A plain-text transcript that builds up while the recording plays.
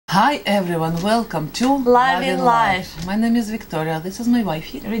Hi everyone, welcome to Live in Life. My name is Victoria, this is my wife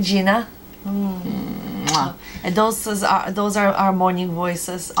here. Regina. And those are our morning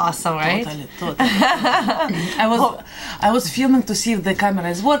voices. Awesome, right? Totally. I was filming to see if the camera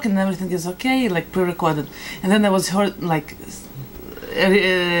is working and everything is okay, like pre-recorded. And then I was heard like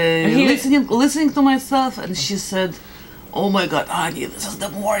listening to myself, and she said, "Oh my God, honey, this is the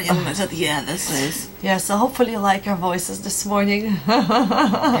morning." And I said, "Yeah, this is." Yeah, so hopefully you like our voices this morning.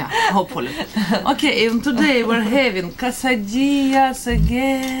 Yeah, hopefully. Okay, and today we're having quesadillas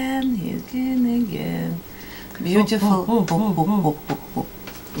again. Beautiful.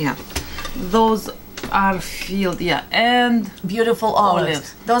 Yeah, those are filled. Yeah, and Beautiful olives.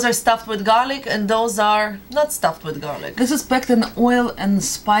 Those are stuffed with garlic, and those are not stuffed with garlic. this is packed in oil and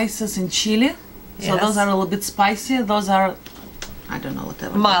spices in chili. So Yes. those are a little bit spicy. Those are, I don't know,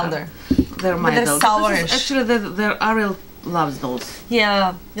 whatever. Milder. They're But milder. they're sourish. Actually, Ariel loves those.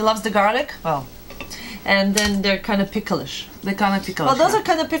 Yeah, he loves the garlic. Well, and then they're kind of picklish. They kind of pickle. Well, those are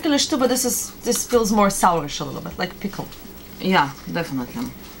kind of picklish too, but this feels more sourish a little bit, like pickle. Yeah, definitely.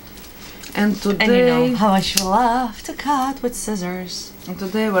 And today, And you know how much you love to cut with scissors. and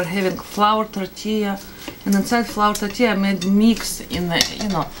today we're having flour tortilla, and inside flour tortilla I made mix in the,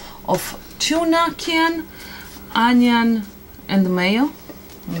 of tuna can, onion, and mayo.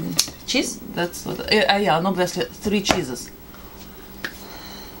 Cheese? That's what. Yeah, no, that's it. 3 cheeses.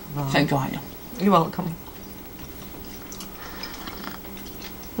 Thank you, honey. You're welcome.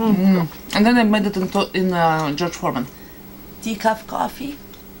 And then I made it in George Foreman. Decaf coffee.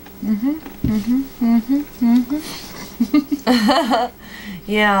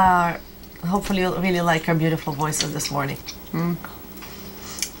 Yeah, hopefully you'll really like our beautiful voices this morning.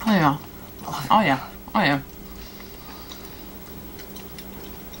 Oh yeah. Oh yeah. Oh yeah.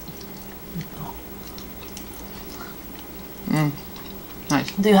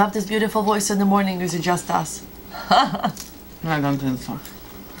 Nice. Do you have this beautiful voice in the morning, or is it just us? I don't think so.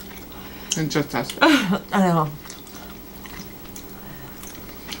 It's just us. I don't know.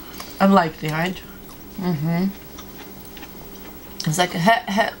 Unlikely, right? It's like,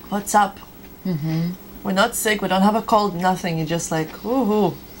 hey, what's up? We're not sick, we don't have a cold, nothing. You're just like,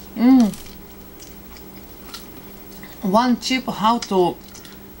 woohoo. One tip how to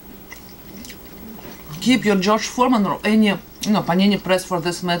keep your George Foreman or any, panini press for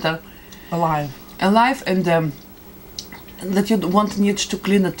this matter, Alive. and that you won't need to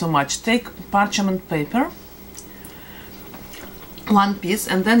clean it too much. Take parchment paper, one piece,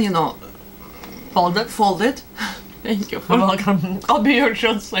 and then fold it. Thank you. You're welcome. I'll be your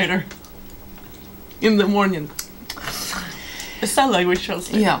translator. In the morning. It sounds like we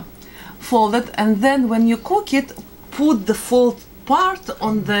translate. Yeah, fold it, and then when you cook it, put the fold part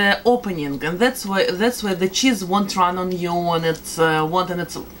on the opening, and that's why the cheese won't run on you, and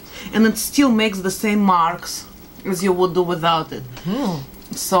it still makes the same marks as you would do without it.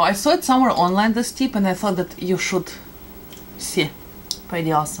 So I saw it somewhere online, this tip, and I thought that you should see.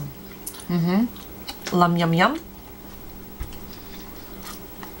 Pretty awesome. Lam yum yum.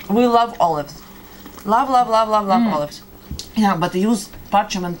 We love olives. Love olives. Yeah, but use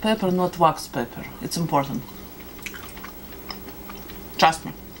parchment paper, not wax paper. It's important. Trust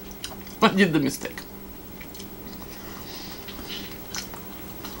me. I did the mistake.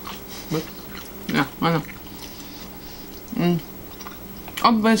 But, yeah, I know.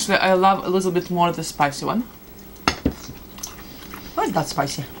 Obviously, I love a little bit more the spicy one. Why is that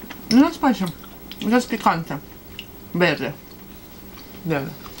spicy? Not spicy, just picante. Barely. No.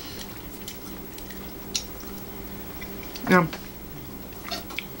 Yeah.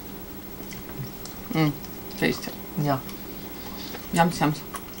 Tasty. Yeah. Yums.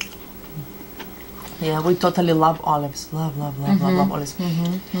 Yeah, we totally love olives. Love olives.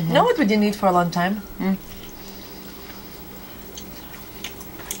 You know what we didn't eat for a long time?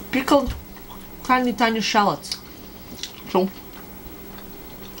 Pickled tiny shallots. True.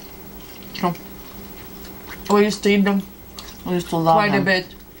 We used to eat them I used to love quite a them. bit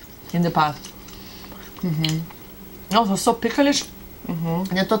in the past. Also so picklish.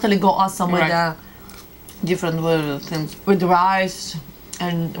 They totally go awesome Right. Different things. with rice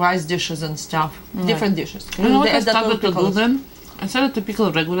and rice dishes and stuff. Different dishes. You know what They I add that started little to do pickles. then? I started to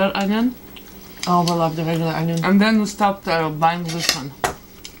pickle regular onion, Oh, we love the regular onion. and then we stopped buying this one.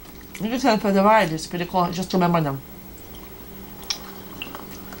 You just have for the variety. It's pretty cool. Just remember them.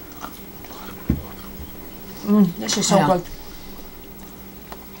 This is so Yeah. good.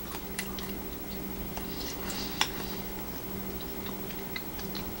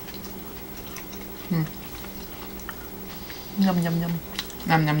 Yum.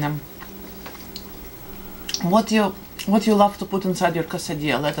 Nom nom nom. What you what you love to put inside your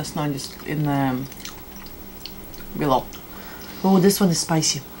quesadilla. Let us know in below. Oh, this one is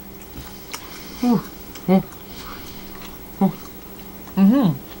spicy.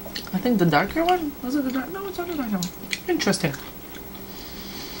 I think the darker one, was it the dark? No, it's not the darker one. Interesting.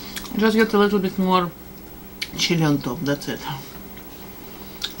 Just get a little bit more chili on top, that's it.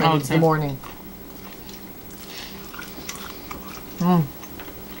 And it's the morning.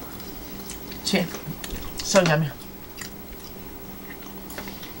 See, so yummy.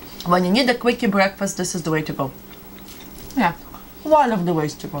 When you need a quickie breakfast, this is the way to go. Yeah. One of the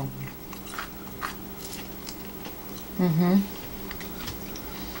ways to go.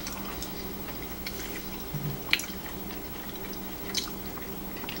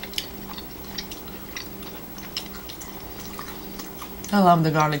 I love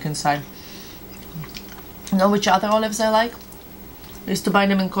the garlic inside. You know which other olives I like? I used to buy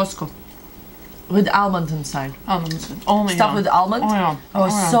them in Costco. With almond inside. Almonds. Oh my Stuff god. with almond? Oh yeah. Oh,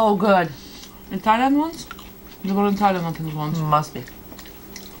 so good. Italian ones? They were Italian looking ones. Must be.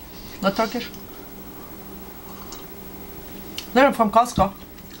 Not Turkish? They're from Costco.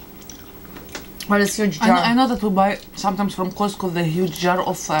 What is huge jar? I know that we buy sometimes from Costco the huge jar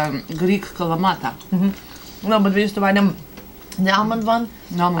of Greek kalamata. No, but we used to buy them. The almond one?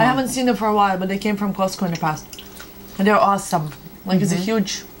 No. I haven't seen them for a while, but they came from Costco in the past. And they're awesome. Like it's a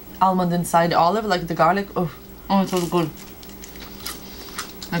huge almond inside the olive, like the garlic. Oh, it was good.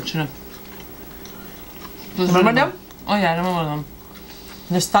 Actually. It was remember really them? good. Oh yeah, I remember them.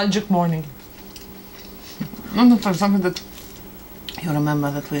 Nostalgic morning. No, for something that you remember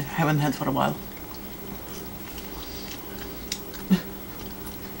that we haven't had for a while.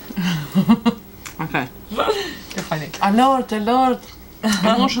 Okay. You're funny. Alert!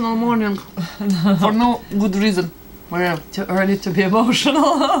 Emotional morning. For no good reason. We're too early to be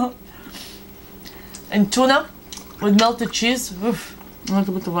emotional. And tuna with melted cheese. Oof. A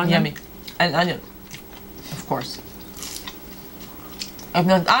little bit of onion. Yummy. And onion. Of course. If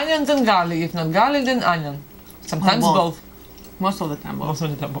not onion, then garlic. If not garlic, then onion. Sometimes both. Most of the time both. Most of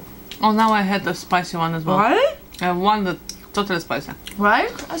the time both. Oh, now I had a spicy one as well. Right? I have one that totally spicy. Right?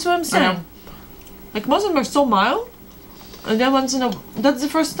 That's what I'm saying. Yeah. Like most of them are so mild. And then once in a... That's the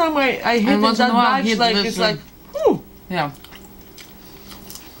first time I hit And it once in that a while, batch. hit Like, this it's one. like... Whew. Yeah.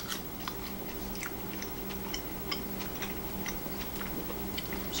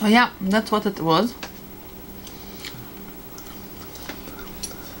 So yeah, that's what it was.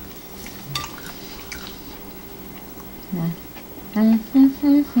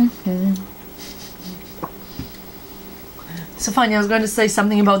 So funny, I was going to say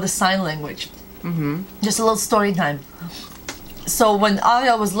something about the sign language. Just a little story time. So when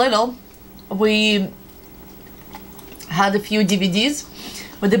Ariel was little, we had a few DVDs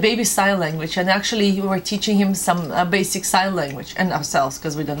with the baby sign language, and actually we were teaching him some basic sign language, and ourselves,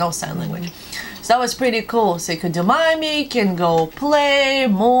 because we don't know sign language. So that was pretty cool. So he could do mommy, can go play,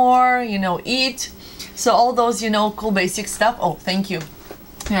 more, you know, eat. So all those, you know, cool basic stuff. Oh, thank you.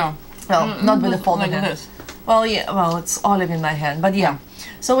 Yeah. Well, not with the folded like hand. this. Well, yeah, well, it's olive in my hand, but yeah.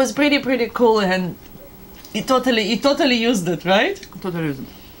 So it was pretty cool, and he totally used it, right? Totally reason.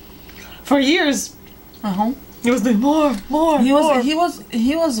 For years. He was doing more.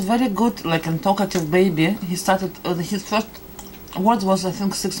 He was very good, like a talkative baby. He started his first words was I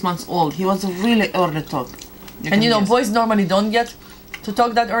think 6 months old. He was a really early talk. And you know, boys normally don't get to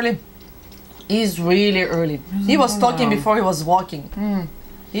talk that early. He's really early. He was talking before he was walking.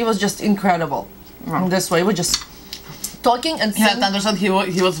 He was just incredible. In this way, we just talking and You have to understand he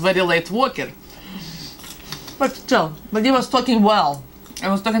was very late walker. but still, but he was talking well. I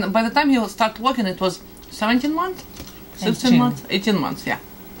was talking by the time he would start walking it was 17 months? 16 18. months? 18 months, yeah.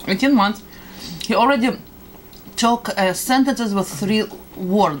 18 months. He already talk sentences with 3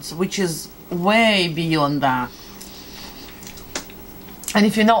 words, which is way beyond that. And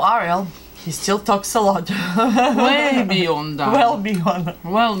if you know Ariel, he still talks a lot. Way beyond that. Well beyond.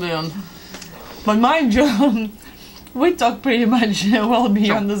 Well beyond. But mind you, we talk pretty much well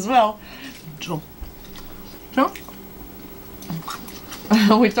beyond as well. True. True.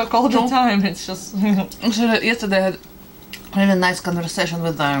 We talk all the time. It's just. Actually, yesterday I had a really nice conversation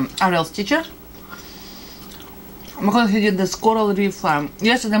with Ariel's teacher. Because he did this coral reef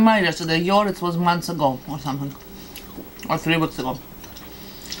yesterday, yours was months ago or something. Or 3 weeks ago.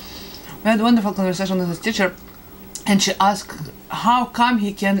 We had a wonderful conversation with his teacher, and she asked how come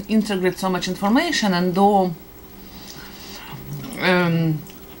he can integrate so much information and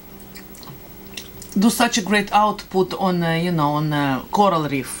do such a great output on on coral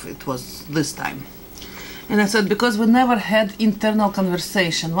reef. It was this time, and I said because we never had internal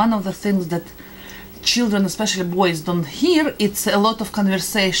conversation. One of the things that children, especially boys, don't hear, it's a lot of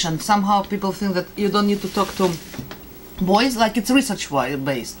conversation. Somehow people think that you don't need to talk to boys, like it's research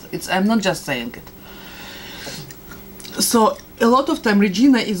based. I'm not just saying it. So a lot of time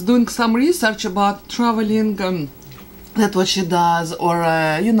Regina is doing some research about traveling, that's what she does, or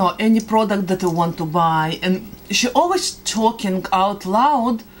you know, any product that you want to buy, and she always talking out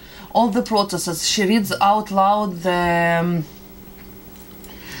loud all the processes. She reads out loud the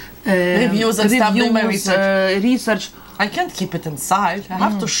reviews and stuff, doing my research. I can't keep it inside. I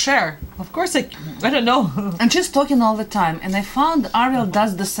have to share. Of course, I don't know. And she's talking all the time. And I found Ariel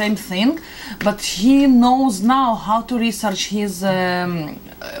does the same thing, but he knows now how to research his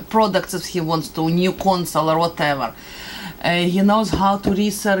products if he wants to, new console or whatever. He knows how to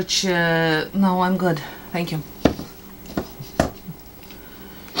research. No, I'm good. Thank you.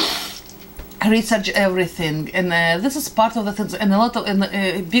 Research everything, and this is part of the things, and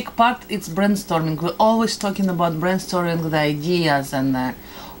a big part it's brainstorming. We're always talking about brainstorming the ideas, and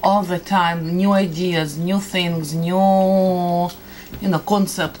all the time new ideas, new things, new, you know,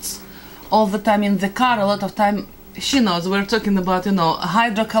 concepts. All the time in the car, a lot of time she knows we're talking about, you know,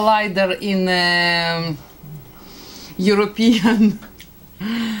 hydro collider in European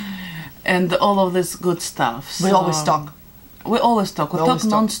and all of this good stuff. We always talk. We always talk. We talk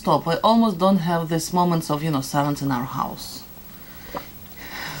non-stop. We almost don't have these moments of, you know, silence in our house.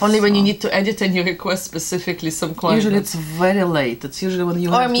 Only when you need to edit and you request specifically some client. Usually it's very late. It's usually when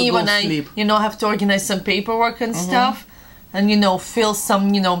you have to go sleep. I, you know, have to organize some paperwork and stuff, and you know, fill some,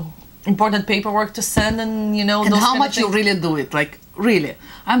 you know, important paperwork to send, and you know, and those how kind much of you really do it? Like really,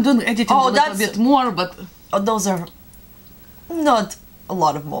 I'm doing editing a little bit more, but those are not a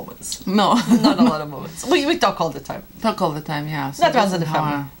lot of moments. No, not a lot of moments. We talk all the time. Talk all the time, yeah. So that runs in the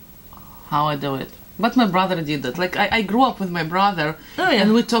family. How I do it. But my brother did it. Like I grew up with my brother,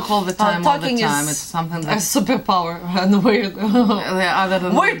 and we talk all the time. Talking it's something that a superpower, and weird.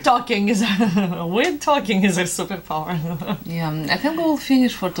 Weird talking is a superpower. Yeah, I think we'll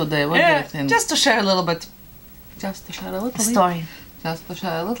finish for today. What do you think? Just to share a little bit. Just to share a little story. Just to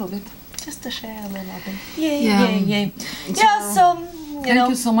share a little bit. Just to share a little bit. Yay. So, thank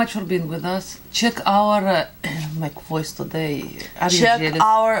you so much for being with us. Check our my voice today. Check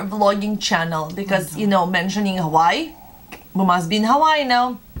our vlogging channel, because you know, mentioning Hawaii, we must be in Hawaii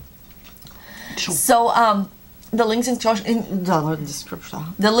now. True. So the links in the description.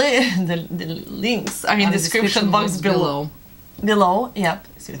 The links are in the description box below. Below, yep,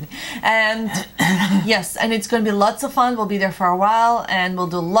 excuse me. And yes, and it's going to be lots of fun. We'll be there for a while, and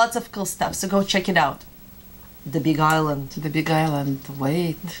we'll do lots of cool stuff. So go check it out. The Big Island. The Big Island.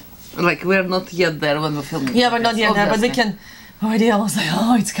 Wait. Like, we're not yet there when we're filming. Yeah, we're not yet there, but we can already almost like,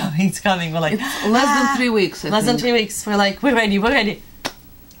 oh, it's coming. We're like, it's less than 3 weeks. Less than 3 weeks. We're like, we're ready.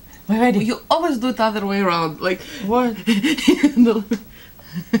 You always do it the other way around. Like, what?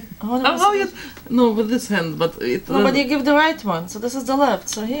 No, with this hand, but it. No, but you give the right one, so this is the left.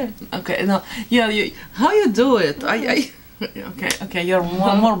 So here. Okay, no, yeah, how you do it? Okay, you're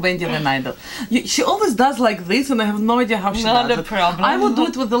more bendy than I do. She always does like this, and I have no idea how she does it. Not a problem. I would do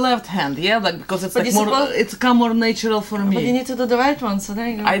it with the left hand, yeah, like because it's like more. It's come more natural for me. But you need to do the right one, so there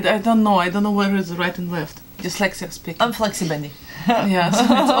you go. I don't know. I don't know where is right and left. Dyslexia speaking. I'm flexi-bendy. Yeah, so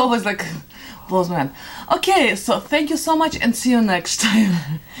it's always like blows my hand. Okay, so thank you so much, and see you next time.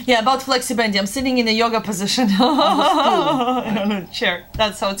 Yeah, about flexi-bendy, I'm sitting in a yoga position on a chair.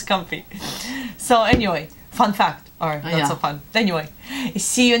 That's how it's comfy. So anyway, fun fact, or not so fun. Anyway,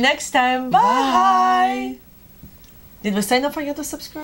 see you next time. Bye. Did we say don't forget to subscribe?